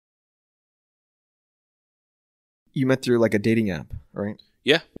you met through like a dating app, right?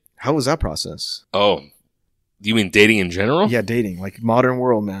 Yeah. How was that process? Oh, do you mean dating in general? Yeah, dating, like modern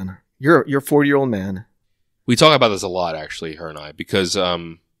world, man. You're a 40-year-old man. We talk about this a lot, actually, her and I, because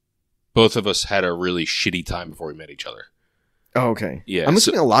both of us had a really shitty time before we met each other. Oh, okay. Yeah. I'm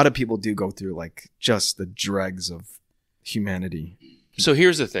assuming a lot of people do go through like just the dregs of humanity. So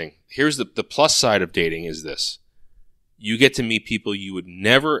here's the thing. Here's the plus side of dating is this. You get to meet people you would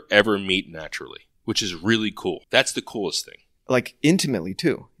never, ever meet naturally, which is really cool. That's the coolest thing. Like intimately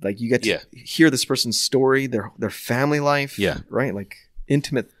too. Like you get to hear this person's story, their family life. Yeah. Right? Like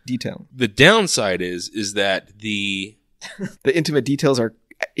intimate detail. The downside is that the intimate details are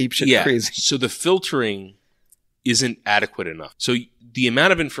apeshit crazy. So the filtering isn't adequate enough. So the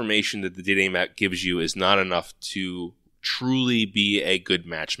amount of information that the dating app gives you is not enough to truly be a good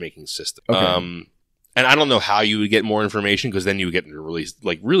matchmaking system. Okay. And I don't know how you would get more information because then you would get into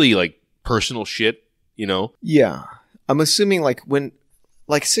really personal shit, you know? Yeah. I'm assuming like when,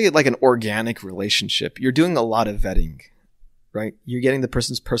 like say like an organic relationship, you're doing a lot of vetting, right? You're getting the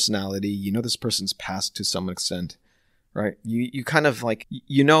person's personality. You know this person's past to some extent, right? You kind of like,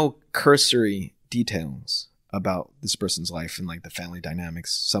 you know cursory details about this person's life and like the family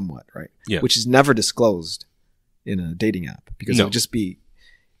dynamics somewhat, right? Yeah. Which is never disclosed in a dating app because it would just be,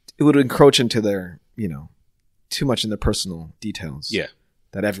 it would encroach into their, you know, too much in their personal details. Yeah.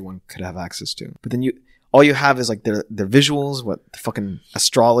 That everyone could have access to. But then all you have is like their visuals, what fucking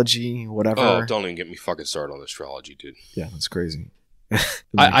astrology, whatever. Oh, don't even get me fucking started on astrology, dude. Yeah, that's crazy.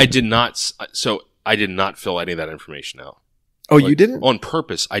 I did not fill any of that information out. Oh, you didn't? On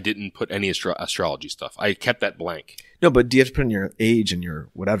purpose, I didn't put any astrology stuff. I kept that blank. No, but do you have to put in your age and your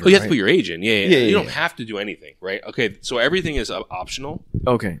whatever? Oh, you have to put your age in. Yeah. You don't yeah. have to do anything, right? Okay, so everything is optional.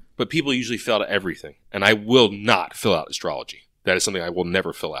 Okay. But people usually fill out everything. And I will not fill out astrology. That is something I will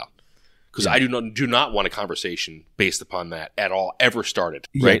never fill out. Because I do not want a conversation based upon that at all ever started.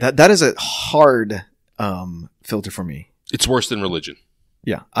 Right? Yeah, that is a hard filter for me. It's worse than religion.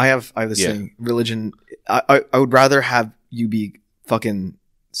 Yeah. I have this thing. Religion, I would rather have you be fucking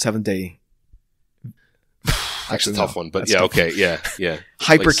Seventh-day. That's a tough one, but yeah, okay, yeah.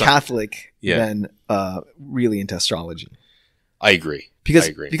 Hyper Catholic than really into astrology. I agree.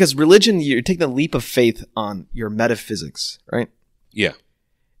 Because religion, you're taking a leap of faith on your metaphysics, right? Yeah.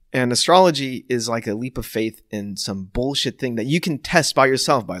 And astrology is like a leap of faith in some bullshit thing that you can test by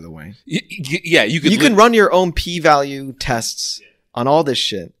yourself, by the way. Yeah, you can run your own p-value tests on all this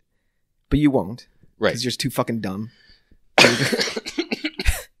shit, but you won't. Right. Because you're just too fucking dumb.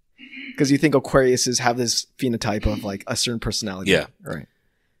 Because you think Aquariuses have this phenotype of like a certain personality. Yeah. Right.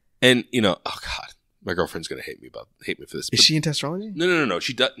 And, you know, oh God, my girlfriend's going to hate me for this. Is she into astrology? No.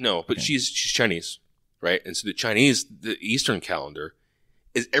 She does, no, but she's Chinese, right? And so the Eastern calendar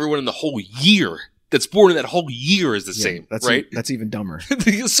is everyone in the whole year that's born in that whole year is the same, right? That's even dumber.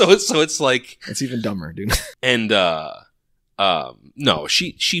 so it's like. It's even dumber, dude. And, no,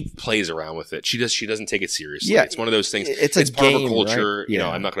 she plays around with it. She doesn't take it seriously. Yeah, it's one of those things. It's part game, of her culture. Right? You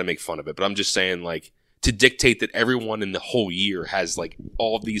know, I'm not going to make fun of it, but I'm just saying, like, to dictate that everyone in the whole year has like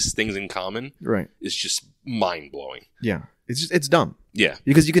all of these things in common, right? Is just mind blowing. Yeah, it's dumb. Yeah,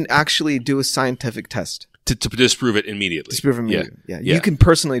 because you can actually do a scientific test to disprove it immediately. Yeah. You can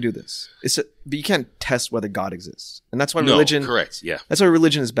personally do this. But you can't test whether God exists, and that's why religion. Correct. Yeah, that's why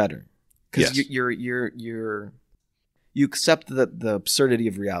religion is better because you accept the absurdity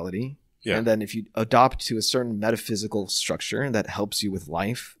of reality, and then if you adopt to a certain metaphysical structure that helps you with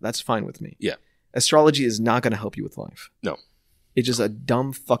life, that's fine with me. Yeah. Astrology is not going to help you with life. No. It's just a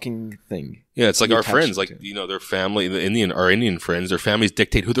dumb fucking thing. Yeah, it's like our friends, like, you know, their family, our Indian friends, their families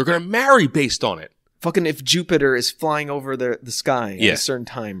dictate who they're going to marry based on it. Fucking if Jupiter is flying over the sky at a certain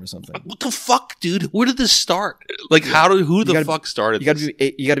time or something. What the fuck, dude? Where did this start? Like, who the fuck started this?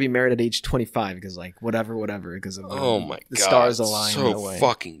 You got to be married at age 25 because like whatever because of the stars align. So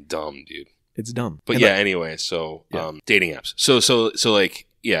fucking dumb, dude. It's dumb. But anyway, so dating apps. So like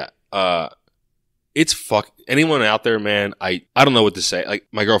it's anyone out there, man. I don't know what to say. Like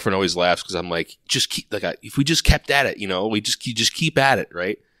my girlfriend always laughs because I'm like, just keep if we just kept at it, you know, we just keep at it,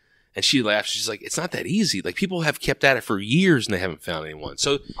 right? And she laughs. She's like, it's not that easy. Like people have kept at it for years and they haven't found anyone.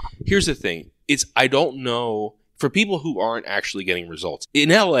 So here's the thing. I don't know for people who aren't actually getting results. In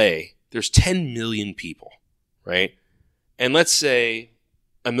LA, there's 10 million people, right? And let's say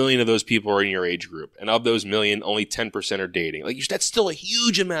 1 million of those people are in your age group. And of those million, only 10% are dating. Like that's still a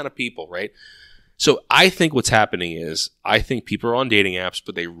huge amount of people, right? So I think what's happening is I think people are on dating apps,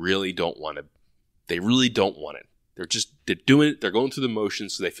 but they really don't want it. They really don't want it. They're doing it. They're going through the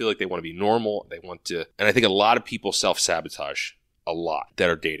motions. So they feel like they want to be normal. They want to, and I think a lot of people self-sabotage a lot that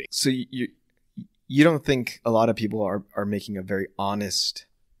are dating. So you don't think a lot of people are making a very honest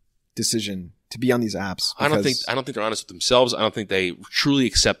decision to be on these apps? I don't think they're honest with themselves. I don't think they truly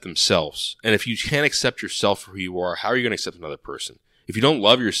accept themselves. And if you can't accept yourself for who you are, how are you going to accept another person? If you don't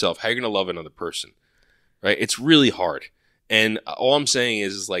love yourself, how are you going to love another person? Right? It's really hard. And all I'm saying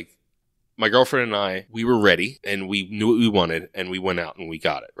is like, my girlfriend and I, we were ready and we knew what we wanted and we went out and we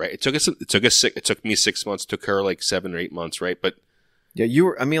got it. Right? It took me 6 months, took her like 7 or 8 months. Right? But yeah, you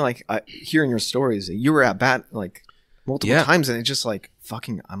were, I mean, like hearing your stories, you were at bat like multiple times and it's just like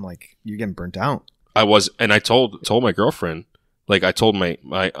fucking, I'm like, you're getting burnt out. I was, and I told my girlfriend, like I told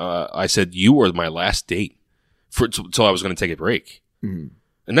I said, you were my last date until I was going to take a break. Mm-hmm.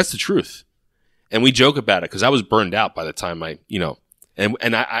 And that's the truth. And we joke about it because I was burned out by the time I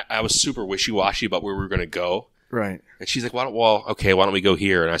was super wishy-washy about where we were going to go. Right. And she's like, why don't we go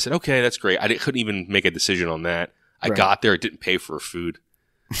here? And I said, okay, that's great. Couldn't even make a decision on that. I got there. It didn't pay for her food.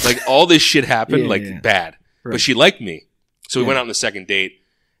 Like all this shit happened bad. Right. But she liked me. So we went out on the second date.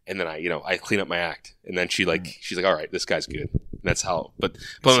 And then I clean up my act. And then she's like, all right, this guy's good. And that's how, but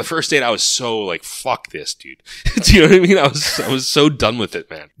on the first date, I was so like, fuck this, dude. Do you know what I mean? I was so done with it,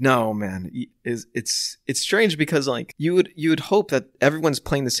 man. No, man. It's strange because like you would hope that everyone's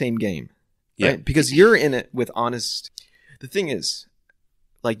playing the same game. Right? Yeah. Because you're in it with honest. The thing is,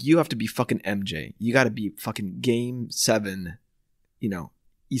 like you have to be fucking MJ. You got to be fucking game 7,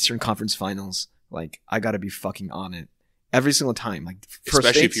 Eastern Conference Finals. Like I got to be fucking on it. Every single time, like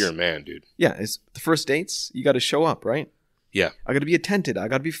especially if you're a man, dude. Yeah, it's the first dates. You got to show up, right? Yeah, I got to be attentive. I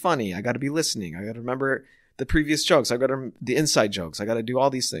got to be funny. I got to be listening. I got to remember the previous jokes. I got to the inside jokes. I got to do all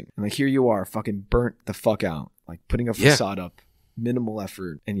these things. And like here you are, fucking burnt the fuck out, like putting a facade up, minimal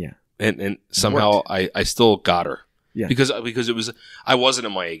effort, and and somehow I still got her. Yeah, because it was I wasn't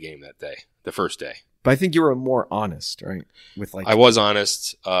in my A game that day, the first day. But I think you were more honest, right? With like I was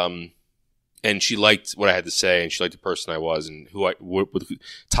honest. And she liked what I had to say, and she liked the person I was, and what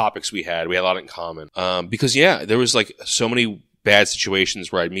topics we had. We had a lot in common. Because there was like so many bad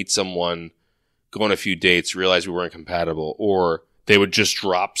situations where I'd meet someone, go on a few dates, realize we weren't compatible, or they would just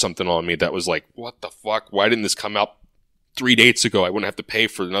drop something on me that was like, what the fuck? Why didn't this come out 3 dates ago? I wouldn't have to pay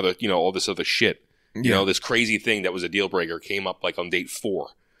for another, all this other shit. This crazy thing that was a deal breaker came up like on date 4.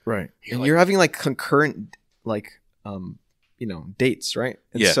 Right. And you're having like concurrent, like, dates, right?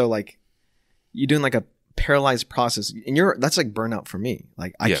 And so like, you're doing like a paralyzed process and that's like burnout for me.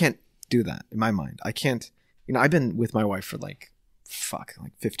 Like I can't do that in my mind. I can't, I've been with my wife for like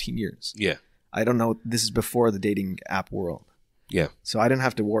 15 years. Yeah. I don't know. This is before the dating app world. Yeah. So I didn't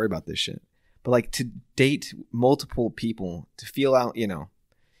have to worry about this shit, but like to date multiple people to feel out,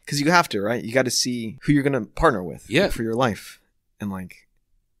 cause you have to, right? You got to see who you're going to partner with for your life. And like,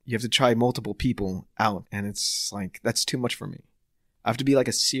 you have to try multiple people out. And it's like, that's too much for me. I have to be like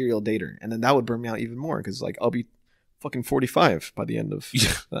a serial dater, and then that would burn me out even more because like I'll be fucking 45 by the end of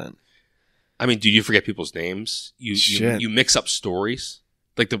that. I mean, dude, you forget people's names. You mix up stories.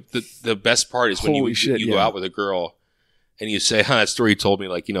 Like the best part is when you go out with a girl and you say, that story you told me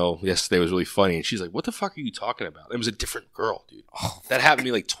like, yesterday was really funny. And she's like, what the fuck are you talking about? It was a different girl, dude. That happened to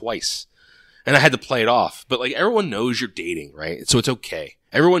me like twice. And I had to play it off. But like everyone knows you're dating, right? So it's okay.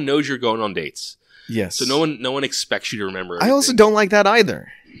 Everyone knows you're going on dates. Yes. So no one expects you to remember everything. I also don't like that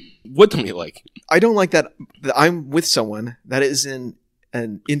either. What don't you like? I don't like that I'm with someone that is in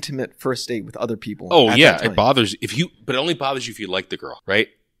an intimate first date with other people. Oh yeah, it bothers but it only bothers you if you like the girl, right?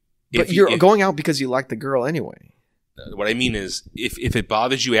 But you're going out because you like the girl anyway. What I mean is, if it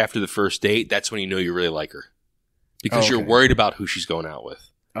bothers you after the first date, that's when you know you really like her, because you're worried about who she's going out with.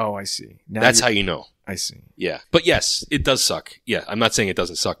 Oh, I see. That's how you know. I see. Yeah. But yes, it does suck. Yeah. I'm not saying it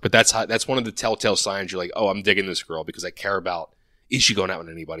doesn't suck, but that's one of the telltale signs. You're like, oh, I'm digging this girl because I care about, is she going out with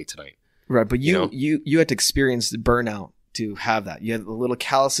anybody tonight? Right. But you had to experience the burnout to have that. You had the little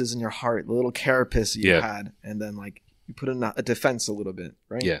calluses in your heart, the little carapace you had. And then like you put in a defense a little bit,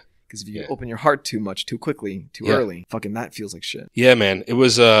 right? Yeah. Because if you open your heart too much, too quickly, too early, fucking that feels like shit. Yeah, man. It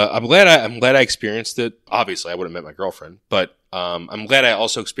was, I'm glad I experienced it. Obviously I would have met my girlfriend, but I'm glad I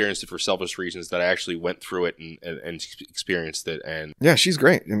also experienced it for selfish reasons, that I actually went through it and experienced it. And yeah, she's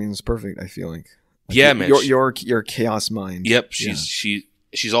great. I mean, it's perfect. I feel like man, your chaos mind. Yep.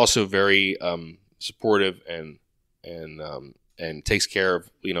 She's also very, supportive and takes care of,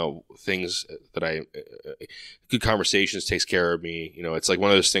 things that good conversations, takes care of me. It's like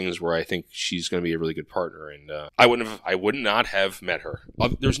one of those things where I think she's going to be a really good partner. And I would not have met her.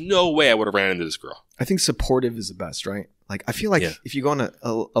 There's no way I would have ran into this girl. I think supportive is the best, right? Like, I feel like if you go on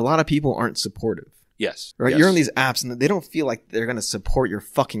a lot of people aren't supportive. Yes. Right? Yes. You're on these apps and they don't feel like they're going to support your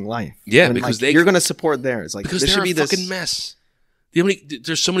fucking life. Yeah, when, because you're going to support theirs. Like, because there they're should be a fucking mess.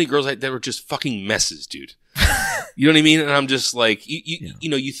 There's so many girls that were just fucking messes, dude. You know what I mean? And I'm just like, you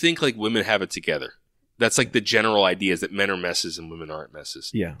know, you think like women have it together. That's like the general idea is that men are messes and women aren't messes.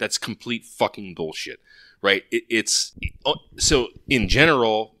 Yeah. That's complete fucking bullshit, right? So in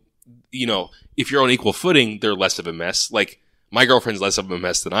general, you know, if you're on equal footing, they're less of a mess. Like my girlfriend's less of a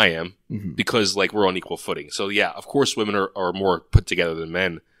mess than I am because like we're on equal footing. So yeah, of course women are more put together than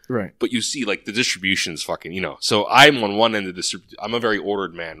men. Right. But you see, like, the distribution's fucking, you know. So I'm on one end of the I'm a very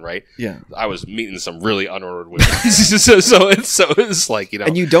ordered man, right? Yeah. I was meeting some really unordered women. so it's like, you know.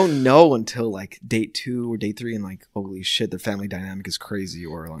 And you don't know until, like, date 2 or date 3 and, like, holy shit, their family dynamic is crazy.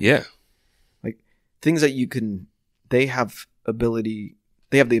 Or, like, yeah. Like, things that they have the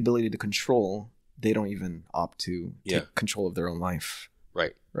ability to control, they don't even opt to take control of their own life.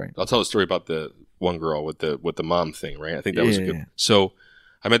 Right. Right. I'll tell a story about the one girl with the mom thing, right? I think that was good. Yeah. So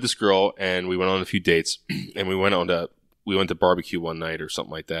I met this girl and we went on a few dates and we went to barbecue one night or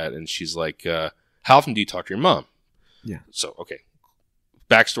something like that. And she's like, how often do you talk to your mom? Yeah. So, okay.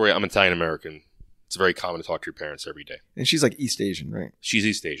 Backstory. I'm Italian American. It's very common to talk to your parents every day. And she's like East Asian, right? She's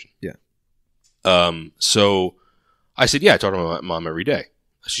East Asian. Yeah. So I said, yeah, I talk to my mom every day.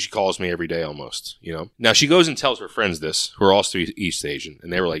 She calls me every day almost, you know. Now she goes and tells her friends this, who are also East Asian.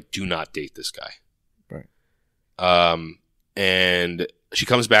 And they were like, do not date this guy. Right. And she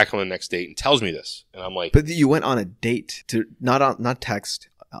comes back on the next date and tells me this, and I'm like, "But you went on a date to not text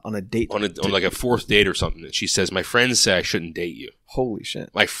on a date on like a 4th date or something." And she says, "My friends say I shouldn't date you." Holy shit!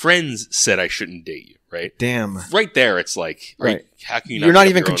 My friends said I shouldn't date you. Right? Damn. Right there, it's like, right? How can you? You're not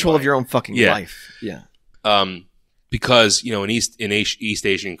even in control of your own fucking life. Yeah. Because you know, in East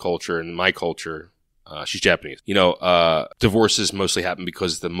Asian culture and my culture, she's Japanese. You know, divorces mostly happen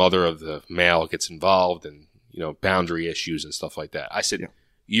because the mother of the male gets involved and, you know, boundary issues and stuff like that. I said,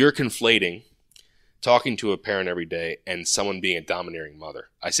 you're conflating talking to a parent every day and someone being a domineering mother.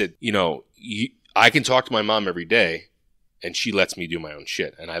 I said, you know, I can talk to my mom every day and she lets me do my own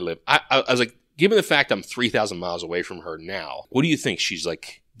shit. And I was like, given the fact I'm 3,000 miles away from her now, what do you think? She's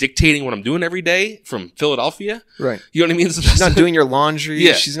like dictating what I'm doing every day from Philadelphia? Right. You know what I mean? She's not doing your laundry.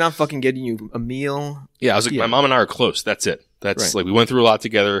 Yeah. She's not fucking getting you a meal. Yeah. I was like, my mom and I are close. That's it. That's like, we went through a lot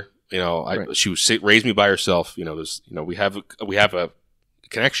together. You know, she raised me by herself. You know, we have a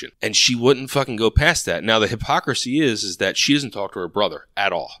connection, and she wouldn't fucking go past that. Now the hypocrisy is that she doesn't talk to her brother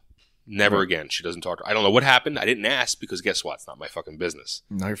at all. Never again. She doesn't talk to her. I don't know what happened. I didn't ask because guess what? It's not my fucking business.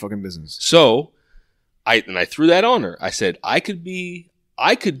 Not your fucking business. So I threw that on her. I said, I could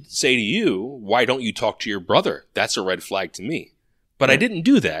say to you, why don't you talk to your brother? That's a red flag to me. But I didn't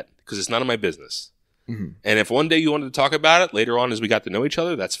do that because it's none of my business. Mm-hmm. And if one day you wanted to talk about it later on as we got to know each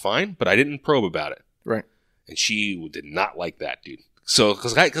other, that's fine. But I didn't probe about it. Right. And she did not like that, dude. So,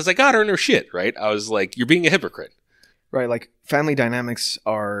 because I got her in her shit, right? I was like, you're being a hypocrite. Right. Like family dynamics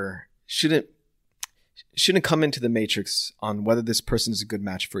shouldn't come into the matrix on whether this person is a good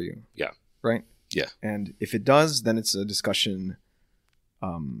match for you. Yeah. Right. Yeah. And if it does, then it's a discussion.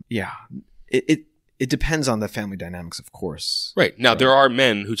 It depends on the family dynamics, of course. Right. Now, there are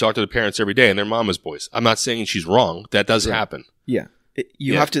men who talk to their parents every day and they're mama's boys. I'm not saying she's wrong. That does happen. Yeah.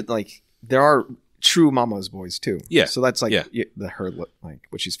 You have to, like, there are true mama's boys, too. Yeah. So that's, like,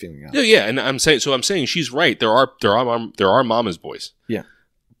 what she's feeling out. Yeah, yeah. And I'm saying she's right. There are mama's boys. Yeah.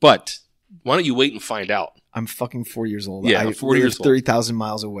 But why don't you wait and find out? I'm fucking 4 years old. Yeah, I'm 4 years old. 30,000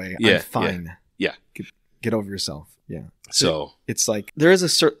 miles away. Yeah. I'm fine. Yeah. Get over yourself. Yeah. So it's like there is a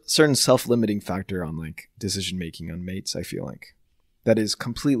certain self-limiting factor on like decision making on mates. I feel like that is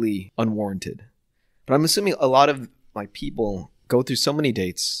completely unwarranted. But I'm assuming a lot of like people go through so many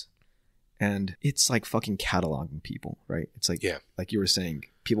dates, and it's like fucking cataloging people, right? It's like like you were saying,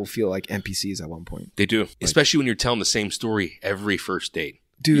 people feel like NPCs at one point. They do, especially when you're telling the same story every first date.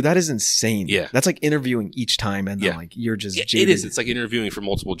 Dude, that is insane. Yeah, that's like interviewing each time, and then like you're just jaded. It is. It's like interviewing for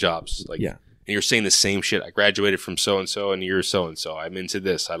multiple jobs. Like and you're saying the same shit. I graduated from so-and-so and you're so-and-so. I'm into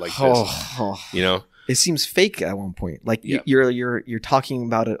this. I like this. You know? It seems fake at one point. Like you're talking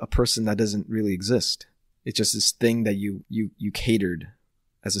about a person that doesn't really exist. It's just this thing that you catered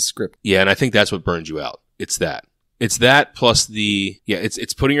as a script. Yeah, and I think that's what burns you out. It's that. It's that plus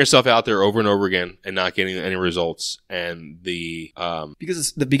it's putting yourself out there over and over again and not getting any results. And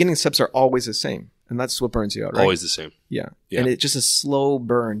because the beginning steps are always the same. And that's what burns you out, right? Always the same. Yeah. And it's just a slow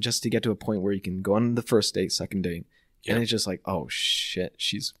burn just to get to a point where you can go on the first date, second date. Yeah. And it's just like, oh shit,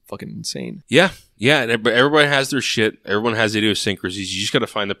 she's fucking insane. Yeah. Yeah. And everybody has their shit. Everyone has idiosyncrasies. You just got to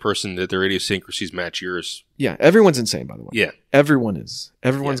find the person that their idiosyncrasies match yours. Yeah. Everyone's insane, by the way. Yeah. Everyone is.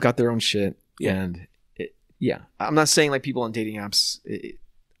 Everyone's got their own shit. Yeah. And I'm not saying like people on dating apps,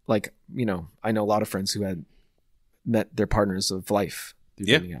 like, you know, I know a lot of friends who had met their partners of life through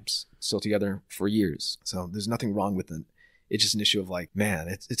Yeah. dating apps. Still together for years. So there's nothing wrong with it. It's just an issue of like, man,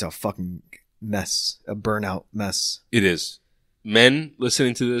 it's a fucking mess, a burnout mess. It is. Men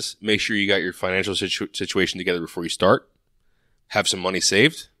listening to this, make sure you got your financial situation together before you start. Have some money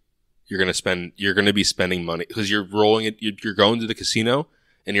saved. You're gonna be spending money because you're rolling it. You're going to the casino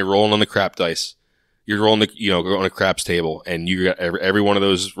and you're rolling on the crap dice. You're rolling on a craps table, and you got every one of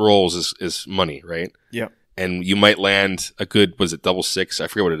those rolls is money, right? Yeah. And you might land a good, was it double six? I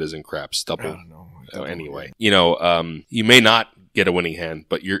forget what it is in craps. I Double. don't know. Anyway, you may not get a winning hand,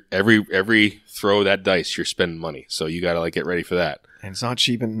 but you're every throw of that dice, you're spending money. So you got to like get ready for that. And it's not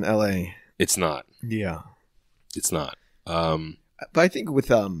cheap in LA. It's not. Yeah. It's not. But I think with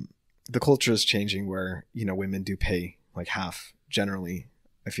the culture is changing where, women do pay like half generally.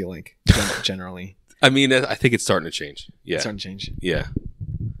 I feel like generally. I mean, I think it's starting to change. Yeah. It's starting to change. Yeah.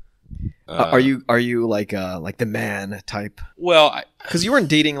 Are you like the man type? Well, Because you weren't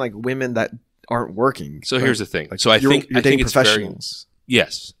dating like women that aren't working. so right? here's the thing. Like, So I you're think dating it's very, professionals.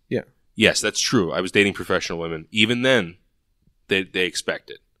 yes. Yeah. Yes, that's true. I was dating professional women. Even then, they expect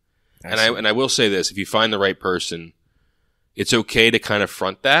it. And I will say this: if you find the right person, it's okay to kind of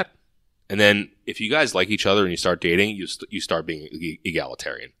front that. And then if you guys like each other and you start dating, you start being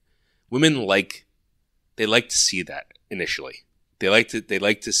egalitarian. Women they like to see that initially. They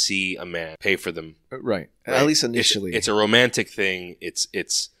like to see a man pay for them. right. At least initially. It's a romantic thing.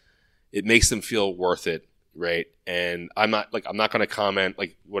 It makes them feel worth it, right? And I'm not going to comment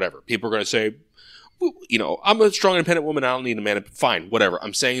like whatever. People are going to say, I'm a strong, independent woman. I don't need a man. Fine, whatever.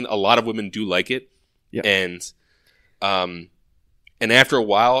 I'm saying a lot of women do like it, Yeah. and after a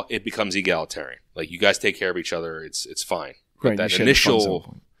while, it becomes egalitarian. Like you guys take care of each other. It's fine. But right. that you share the funds at one initial.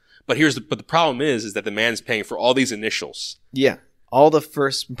 point. But the problem is that the man's paying for all these initials. Yeah. All the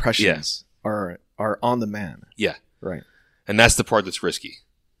first impressions are on the man. Yeah, Right. and that's the part that's risky.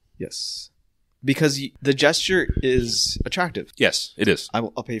 Yes. Because the gesture is attractive. Yes, it is.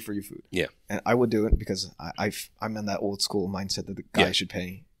 I'll pay for your food. Yeah. And I would do it because I'm in that old school mindset that the guy Yeah. should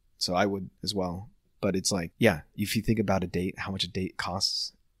pay. So I would as well. But it's like, yeah, if you think about a date, how much a date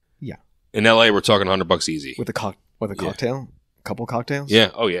costs In LA, we're talking $100 easy. with a cocktail, couple cocktails. Yeah.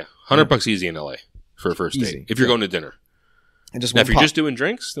 Oh yeah. $100 easy in LA for a first Easy. date. If you're going to dinner. And just Now, one if you're pop. just doing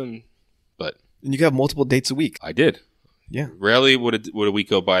drinks, then. But And you can have multiple dates a week. I did. Yeah. Rarely would a week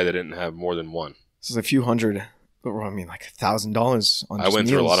go by that didn't have more than one. This is a few hundred, or I mean like $1,000 on I just went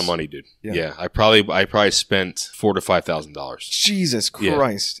through a lot meals. of money, dude. Yeah. Yeah. I probably spent $4,000 to $5,000. Jesus Yeah.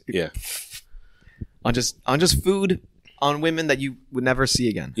 Christ. Yeah. On just food on women that you would never see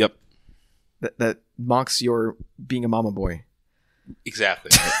again. Yep. That mocks your being a mama boy.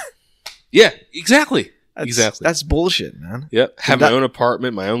 Exactly. Yeah. Exactly. That's, Exactly. That's bullshit, man. Yep. Have that- my own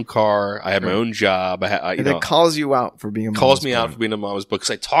apartment, my own car. I have my own job. And it calls you out for being a mama calls me boy. out for being a mama's boy because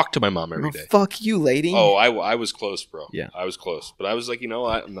I talk to my mom every Well, day. fuck you, lady. Oh, I was close, bro. Yeah. I was close. But I was like, you know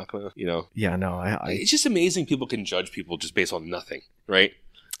what? I'm not going to, Yeah, no, I It's just amazing people can judge people just based on nothing, right?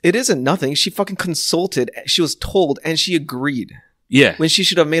 it isn't nothing. She fucking consulted. She was told, and she agreed Yeah. when she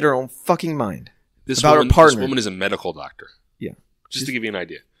should have made her own fucking mind. This about her woman, partner. This woman is a medical doctor. Yeah. Just to give you an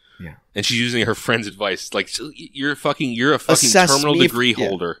idea. Yeah. And she's using her friend's advice. Like, so you're a fucking Assess terminal me if- degree yeah.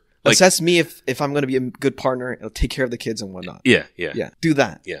 holder. Like, Assess me if I'm going to be a good partner. I'll take care of the kids and whatnot. yeah. Yeah, do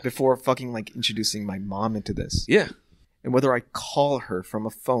that. Yeah. Before fucking like introducing my mom into this. Yeah. And whether I call her from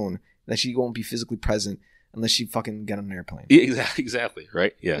a phone, that she won't be physically present unless she fucking get on an airplane. Exactly.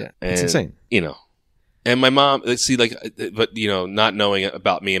 Right. Yeah. It's And, insane. And my mom, let's see, like, but not knowing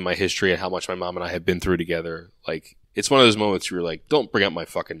about me and my history and how much my mom and I have been through together, like, it's one of those moments where you're like, don't bring up my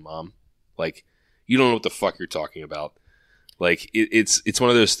fucking mom. Like, you don't know what the fuck you're talking about. Like, it's one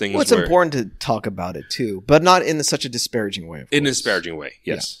of those things. Well, it's where, important to talk about it too, but not in such a disparaging way. in a disparaging way.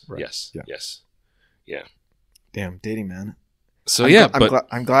 Yes. Yeah, right. Yes. Yeah. Yes. Damn, dating, man. So yeah,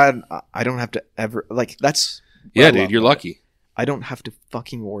 I'm glad I don't have to ever like. That's what yeah, I dude, love you're about it. lucky. I don't have to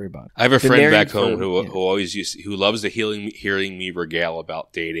fucking worry about it. I have a Been friend married back home for- who yeah. always who loves to hearing me regale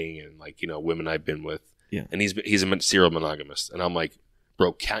about dating and like women I've been with. Yeah. And he's a serial monogamist, and I'm like,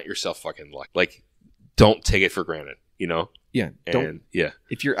 bro, count yourself fucking lucky. Like, don't take it for granted, Yeah, don't. And yeah,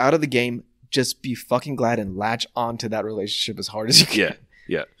 If you're out of the game, just be fucking glad and latch onto that relationship as hard as you can. yeah,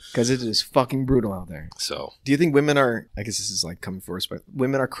 yeah. Because it is fucking brutal out there. So Do you think women are? I guess this is like coming first, but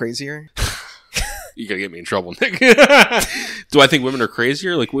women are crazier. you gotta get me in trouble, Nick. Do I think women are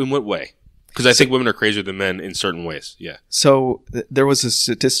crazier? Like, in what way? Because I think women are crazier than men in certain ways. Yeah. So there was a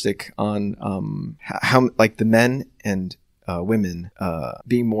statistic on how like the men and women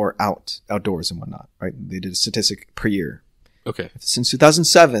being more outdoors and whatnot. Right? They did a statistic per year Okay. since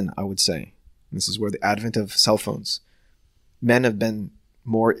 2007. I would say This is where the advent of cell phones. Men have been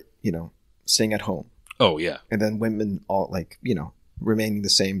more, staying at home. Oh yeah, And then women all remaining the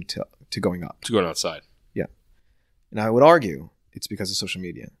same to going up. to going outside. Yeah. And I would argue it's because of social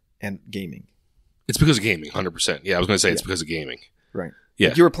media and gaming. It's because of gaming, 100%. Yeah, I was going to say it's because of gaming. Right. Yeah.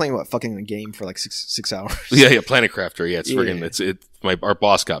 Like you were playing fucking a game for like six hours. Yeah, Planet Crafter. Yeah, it's Yeah, friggin' yeah. our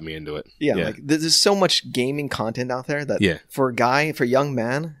boss got me into it. Yeah, like there's so much gaming content out there that for a young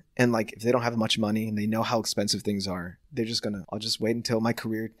man, and like if they don't have much money and they know how expensive things are, they're just I'll just wait until my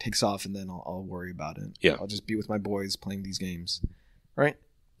career takes off and then I'll worry about it. Yeah. I'll just be with my boys playing these games. Right?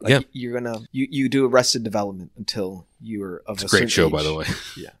 You're you do Arrested Development until you're of it's a great show, age. by the way.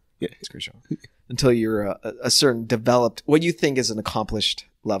 Yeah. Yeah. It's a great show. Until you're a certain developed, what you think is an accomplished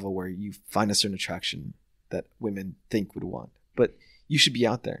level where you find a certain attraction that women think would want. But you should be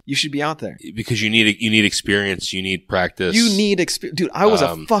out there. You should be out there. Because you need experience, you need practice. You need experience. Dude, I was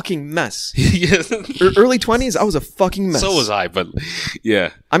a fucking mess. Yeah. Early 20s, I was a fucking mess. So was I, but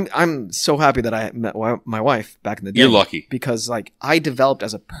yeah. I'm so happy that I met my wife back in the day. You're lucky. Because like I developed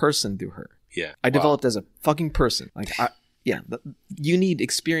as a person through her. Yeah. I developed as a fucking person. Like you need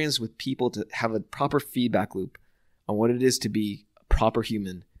experience with people to have a proper feedback loop on what it is to be a proper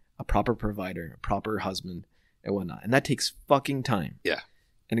human, a proper provider, a proper husband, and whatnot. And that takes fucking time. Yeah.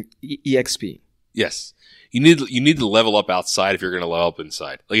 And EXP. Yes. You need to level up outside if you're going to level up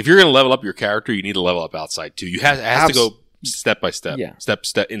inside. Like if you're going to level up your character, you need to level up outside too. It has to go step by step. Yeah. Step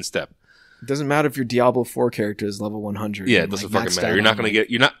in step. It doesn't matter if your Diablo 4 character is level 100. Yeah, it doesn't fucking matter. You're not going to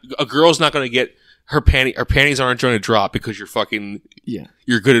get a girl's not going to get her panties aren't going to drop because you're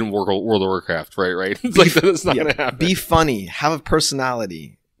good in World of Warcraft, right? It's like that's not going to happen. Be funny, have a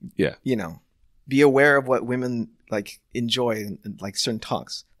personality. Yeah. Be aware of what women like enjoy and like certain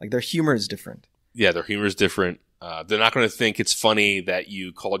talks. Like their humor is different. Yeah, their humor is different. They're not going to think it's funny that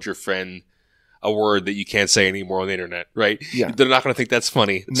you called your friend a word that you can't say anymore on the internet, right? Yeah. They're not going to think that's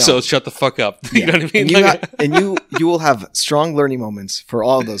funny. No. So shut the fuck up. You know what I mean? And you will have strong learning moments for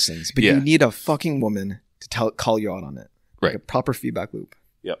all of those things. But you need a fucking woman to call you out on it. Like right. a proper feedback loop.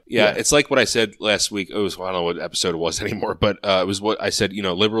 Yep. Yeah. It's like what I said last week. I don't know what episode it was anymore, but it was what I said,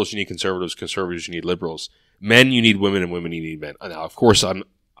 liberals, you need conservatives, conservatives, you need liberals. Men, you need women, and women, you need men. Now, of course,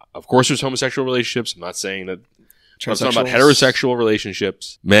 there's homosexual relationships. I'm not saying that. I'm talking about heterosexual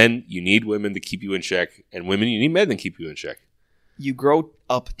relationships. Men, you need women to keep you in check, and women, you need men to keep you in check. You grow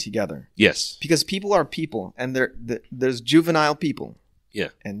up together. Yes. Because people are people, and there's juvenile people. Yeah.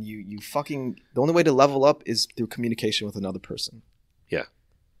 And you fucking, the only way to level up is through communication with another person. Yeah.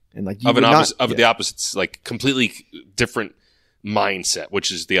 And like the opposite, like completely different mindset,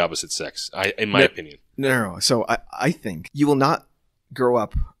 which is the opposite sex, in my opinion. No. So I think you will not grow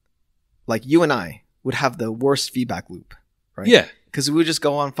up like you and I would have the worst feedback loop, right? Yeah. Because we would just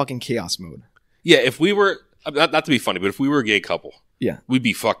go on fucking chaos mode. Yeah, if we were, not to be funny, but if we were a gay couple, we'd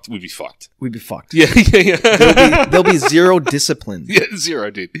be fucked. We'd be fucked. Yeah. There'll be zero discipline. Yeah,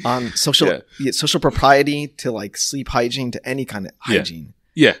 zero, dude. On social propriety to like sleep hygiene to any kind of hygiene.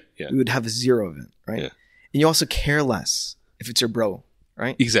 Yeah. We would have zero of it, right? Yeah. And you also care less if it's your bro,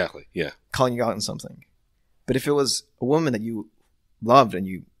 right? Exactly, yeah. Calling you out on something. But if it was a woman that you loved and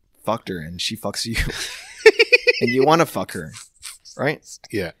you fucked her and she fucks you and you want to fuck her, right?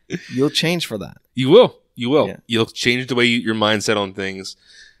 Yeah. You'll change for that. You will. Yeah. You'll change the way your mindset on things.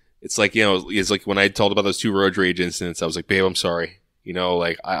 It's like, it's like when I told about those 2 road rage incidents, I was like, babe, I'm sorry.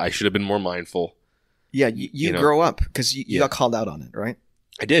 Like I should have been more mindful. Yeah. You grow up because you got called out on it, right?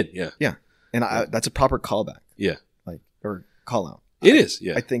 I did. Yeah. Yeah. And that's a proper callback. Yeah. Or call out. It is.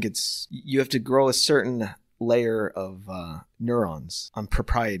 Yeah. I think you have to grow a certain layer of neurons on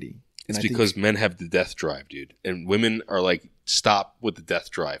propriety. It's because men have the death drive, dude. And women are like, stop with the death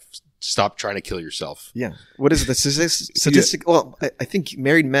drive. Stop trying to kill yourself. Yeah. What is it? The statistic? Well, I think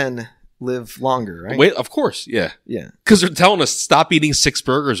married men live longer, right? Wait, of course. Yeah. Yeah. Because they're telling us, stop eating 6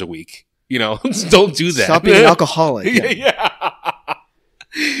 burgers a week. Don't do that. Stop being an alcoholic. Yeah.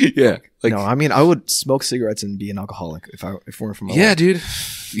 Yeah. No, I mean, I would smoke cigarettes and be an alcoholic if we weren't from my life. Dude.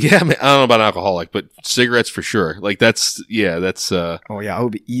 Yeah, I don't know about an alcoholic, but cigarettes for sure. Like that's. Oh yeah, I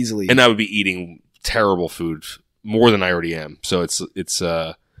would be easily. And I would be eating terrible food more than I already am. So it's.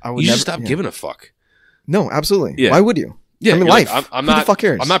 I would you just stop giving a fuck. No, absolutely. Yeah. Why would you? Yeah, I mean, life. Like, Who the fuck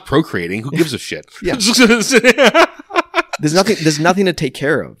cares? I'm not procreating. Who gives a shit? Yeah. There's nothing to take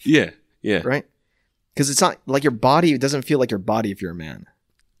care of. Yeah. Right? Because it's not like your body. It doesn't feel like your body if you're a man.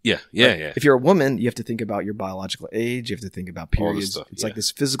 Yeah. If you're a woman, you have to think about your biological age. You have to think about periods. Stuff, it's like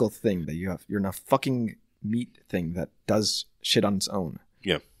this physical thing that you're in a fucking meat thing that does shit on its own.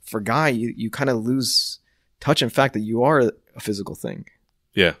 Yeah. For a guy, you kind of lose touch in fact that you are a physical thing.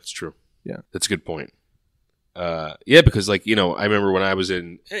 Yeah, it's true. Yeah. That's a good point. Yeah, because like, you know, I remember when I was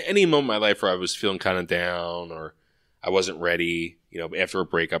in any moment in my life where I was feeling kind of down or I wasn't ready, you know, after a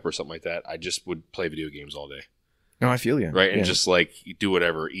breakup or something like that, I just would play video games all day. No, I feel you. Right. And Yeah. just like do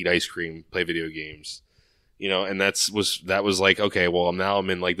whatever, eat ice cream, play video games, you know, and that was like, okay, well, I'm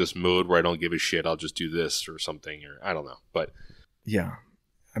in like this mode where I don't give a shit. I'll just do this or something, or I don't know. But Yeah.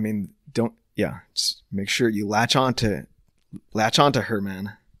 I mean, just make sure you latch on to her,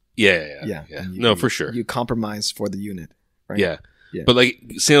 man. yeah. And No, for sure. You compromise for the unit, right? Yeah. Yeah. But like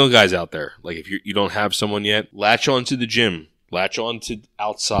single guys out there, like if you don't have someone yet, latch on to the gym, latch on to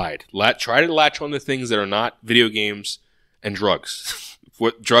outside, try to latch on to things that are not video games and drugs.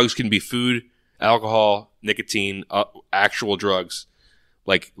 What drugs can be food, alcohol, nicotine, actual drugs.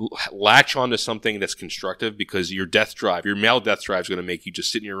 Like latch on to something that's constructive because your male death drive is going to make you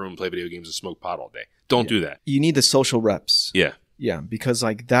just sit in your room and play video games and smoke pot all day. Don't do that. You need the social reps. Yeah. Yeah, because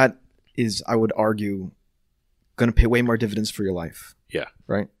like that is, I would argue, going to pay way more dividends for your life. Yeah.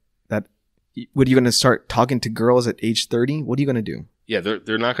 Right? What are you going to start talking to girls at age 30? What are you going to do? Yeah,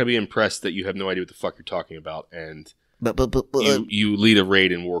 they're not going to be impressed that you have no idea what the fuck you're talking about, and But you lead a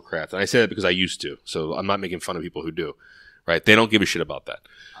raid in Warcraft. And I say that because I used to, so I'm not making fun of people who do. Right? They don't give a shit about that.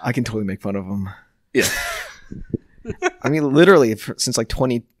 I can totally make fun of them. Yeah. I mean, literally, since like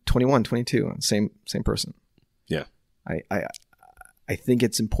 20, 21, 22, same person. Yeah. I think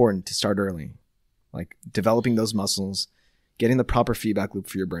it's important to start early, like developing those muscles, getting the proper feedback loop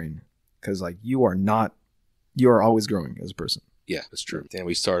for your brain, because like you are always growing as a person. Yeah, that's true. Damn,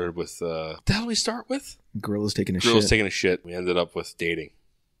 we started with what the hell did we start with? Gorillas taking a Girls shit. taking a shit. We ended up with dating.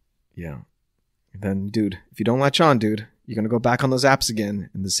 Yeah. Then, dude, if you don't latch on, dude, you're gonna go back on those apps again,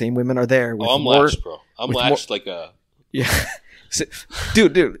 and the same women are there. With I'm more, latched, bro. I'm with latched like a. Yeah,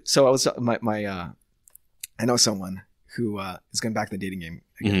 dude. So I was I know someone who is going back to the dating game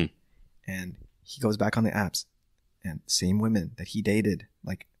again, and he goes back on the apps, and same women that he dated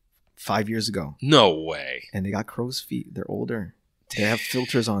like 5 years ago, No way. and they got crow's feet. They're older. They have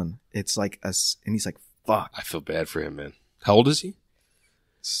filters on. It's like us, and he's like, "Fuck." I feel bad for him, man. How old is he?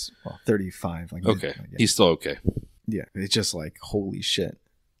 Well, 35. Like Okay, yeah. he's still okay. Yeah, it's just like holy shit.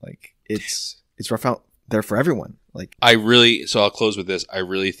 Like it's rough out there for everyone. Like So I'll close with this. I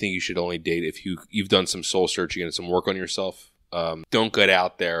really think you should only date if you've done some soul searching and some work on yourself. Don't get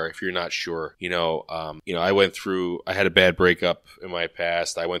out there if you're not sure. I had a bad breakup in my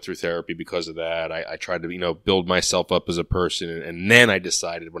past. I went through therapy because of that. I tried to, build myself up as a person. And then I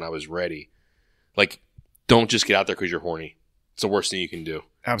decided when I was ready, like, don't just get out there because you're horny. It's the worst thing you can do.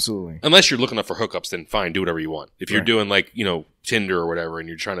 absolutely. Unless you're looking up for hookups, then fine, do whatever you want. If you're Right. doing like, Tinder or whatever and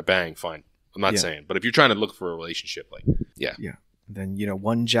you're trying to bang, fine. I'm not Yeah. saying. But if you're trying to look for a relationship, like, yeah. Then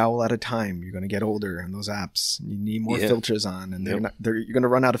one jowl at a time. You're gonna get older on those apps. You need more Yeah. filters on, and Yep. you're gonna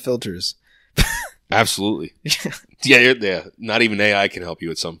run out of filters. Absolutely. Yeah, Yeah. Not even AI can help you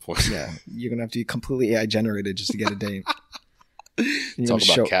at some point. yeah. You're gonna have to be completely AI generated just to get a date. You're Talk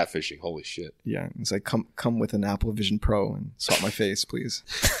gonna about catfishing. Holy shit. Yeah, it's like come with an Apple Vision Pro and swap my face, please.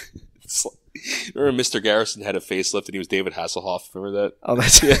 It's like- remember Mr. Garrison had a facelift and he was David Hasselhoff? Remember that? Oh,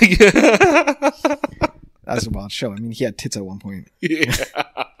 that's Yeah. that's a wild show. I mean, he had tits at one point. Yeah.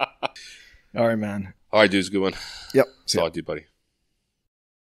 All right, man. All right, dude. It's a good one. Yep. See ya. Talk to you, buddy.